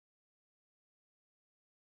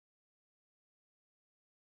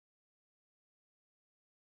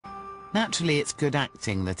Naturally, it's good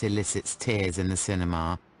acting that elicits tears in the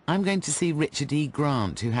cinema. I'm going to see Richard E.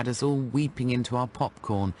 Grant, who had us all weeping into our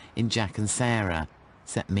popcorn in Jack and Sarah.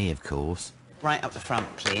 Except me, of course. Right up the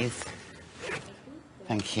front, please.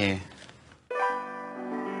 Thank you.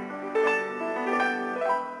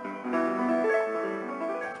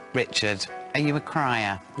 Richard, are you a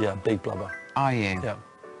crier? Yeah, big blubber. Are you? Yeah,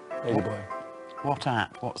 lady boy. What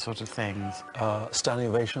at? What sort of things? Standing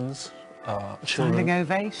ovations. Children. Standing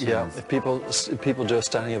ovations? Yeah, if people do a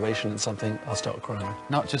standing ovation at something, I'll start crying.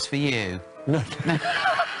 Not just for you? No.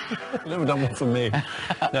 Never done one for me.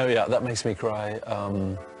 No, yeah, that makes me cry.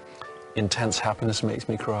 Intense happiness makes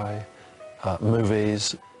me cry.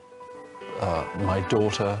 Movies, my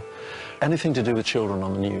daughter, anything to do with children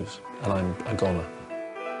on the news, and I'm a goner.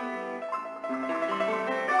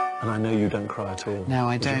 And I know you don't cry at all. No,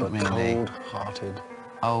 I don't really. Cold-hearted.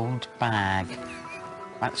 Old bag.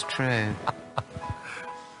 That's true.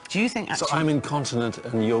 Do you think actually... So I'm incontinent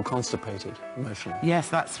and you're constipated, emotionally? Yes,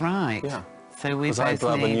 that's right. Yeah. So we both I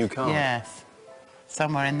blub and you can't. Yes.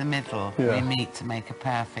 Somewhere in the middle, yeah. we meet to make a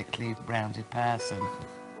perfectly rounded person.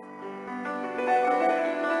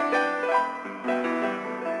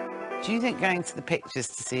 Do you think going to the pictures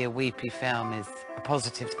to see a weepy film is a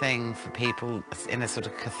positive thing for people in a sort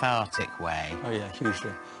of cathartic way? Oh, yeah, hugely.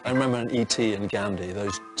 I remember in E.T. and Gandhi,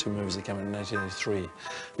 those two movies that came out in 1983,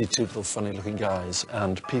 these two little funny-looking guys,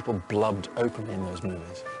 and people blubbed openly in those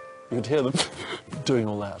movies. You could hear them doing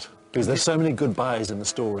all that, because there's so many goodbyes in the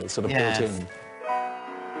story sort of built in.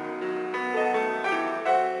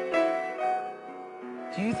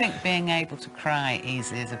 Do you think being able to cry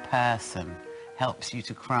easily as a person helps you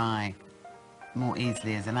to cry more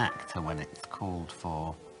easily as an actor when it's called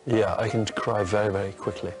for? Yeah, I can cry very, very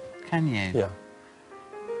quickly. Can you? Yeah.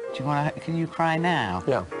 Do you want to... Can you cry now?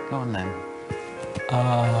 Yeah. Go on then.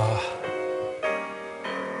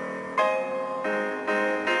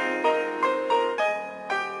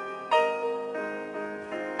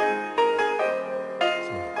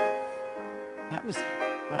 That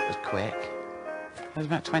was quick. That was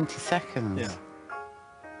about 20 seconds. Yeah.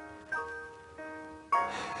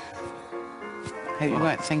 Hope you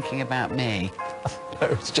weren't thinking about me. No,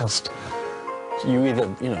 it's just... You either,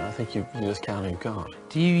 I think you just can or you can't.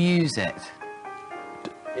 Do you use it?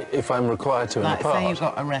 If I'm required to in the part. Say you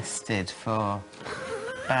got arrested for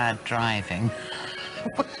bad driving.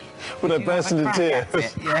 Would I burst into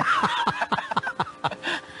tears? Yeah.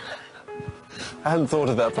 I hadn't thought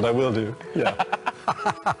of that, but I will do, yeah.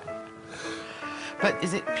 But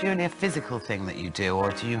is it purely a physical thing that you do,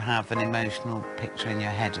 or do you have an emotional picture in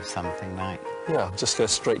your head of something like... Yeah, just go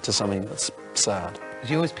straight to something that's sad. Do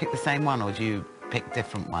you always pick the same one, or do you pick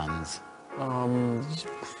different ones?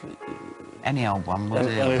 Any old one will do.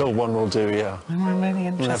 Any old one will do, yeah. I'm really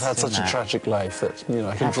interested I've had such a tragic life that,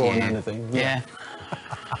 I can draw on anything. Yeah.